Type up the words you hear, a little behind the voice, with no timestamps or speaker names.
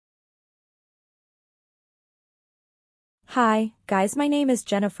Hi, guys, my name is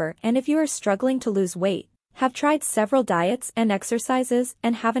Jennifer, and if you are struggling to lose weight, have tried several diets and exercises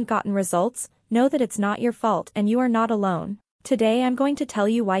and haven't gotten results, know that it's not your fault and you are not alone. Today I'm going to tell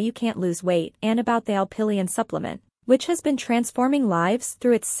you why you can't lose weight and about the Alpilean supplement, which has been transforming lives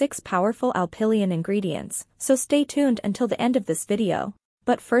through its 6 powerful Alpilean ingredients, so stay tuned until the end of this video.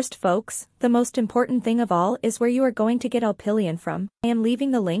 But first folks, the most important thing of all is where you are going to get Alpilean from. I am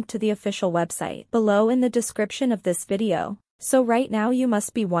leaving the link to the official website below in the description of this video. So right now you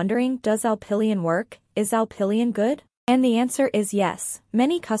must be wondering, does Alpilean work? Is Alpilean good? And the answer is yes.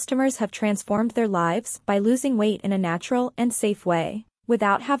 Many customers have transformed their lives by losing weight in a natural and safe way,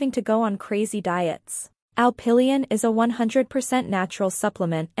 without having to go on crazy diets. Alpilean is a 100% natural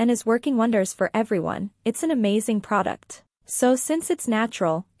supplement and is working wonders for everyone. It's an amazing product. So since it's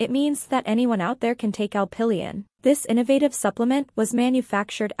natural, it means that anyone out there can take Alpilean. This innovative supplement was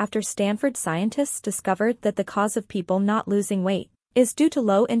manufactured after Stanford scientists discovered that the cause of people not losing weight is due to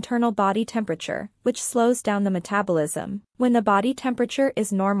low internal body temperature, which slows down the metabolism. When the body temperature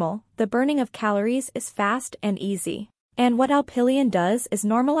is normal, the burning of calories is fast and easy. And what Alpilean does is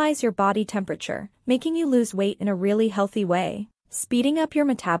normalize your body temperature, making you lose weight in a really healthy way, speeding up your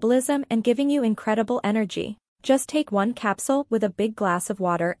metabolism and giving you incredible energy. Just take 1 capsule with a big glass of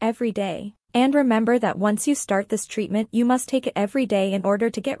water every day. And remember that once you start this treatment, you must take it every day in order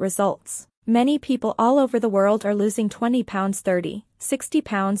to get results. Many people all over the world are losing 20 pounds, 30, 60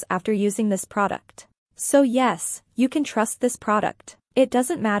 pounds after using this product. So yes, you can trust this product. It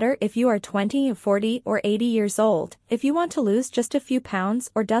doesn't matter if you are 20, 40, or 80 years old. If you want to lose just a few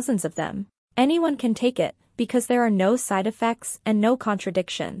pounds or dozens of them, anyone can take it, because there are no side effects and no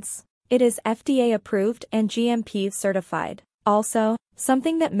contradictions. It is FDA approved and GMP certified. Also,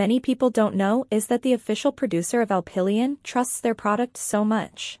 something that many people don't know is that the official producer of Alpilean trusts their product so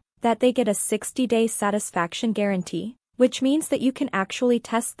much that they get a 60-day satisfaction guarantee, which means that you can actually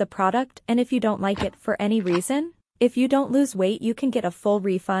test the product, and if you don't like it for any reason, if you don't lose weight, you can get a full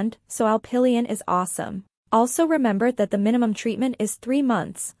refund. So Alpilean is awesome. Also remember that the minimum treatment is 3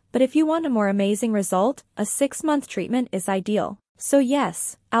 months, but if you want a more amazing result, a 6-month treatment is ideal. So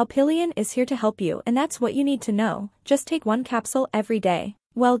yes, Alpilean is here to help you, and that's what you need to know. Just take 1 capsule every day.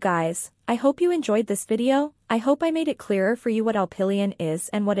 Well guys, I hope you enjoyed this video. I hope I made it clearer for you what Alpilean is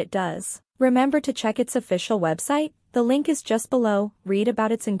and what it does. Remember to check its official website. The link is just below. Read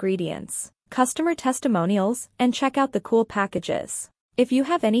about its ingredients, customer testimonials, and check out the cool packages. If you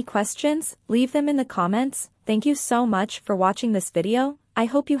have any questions, leave them in the comments. Thank you so much for watching this video. I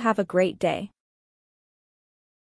hope you have a great day.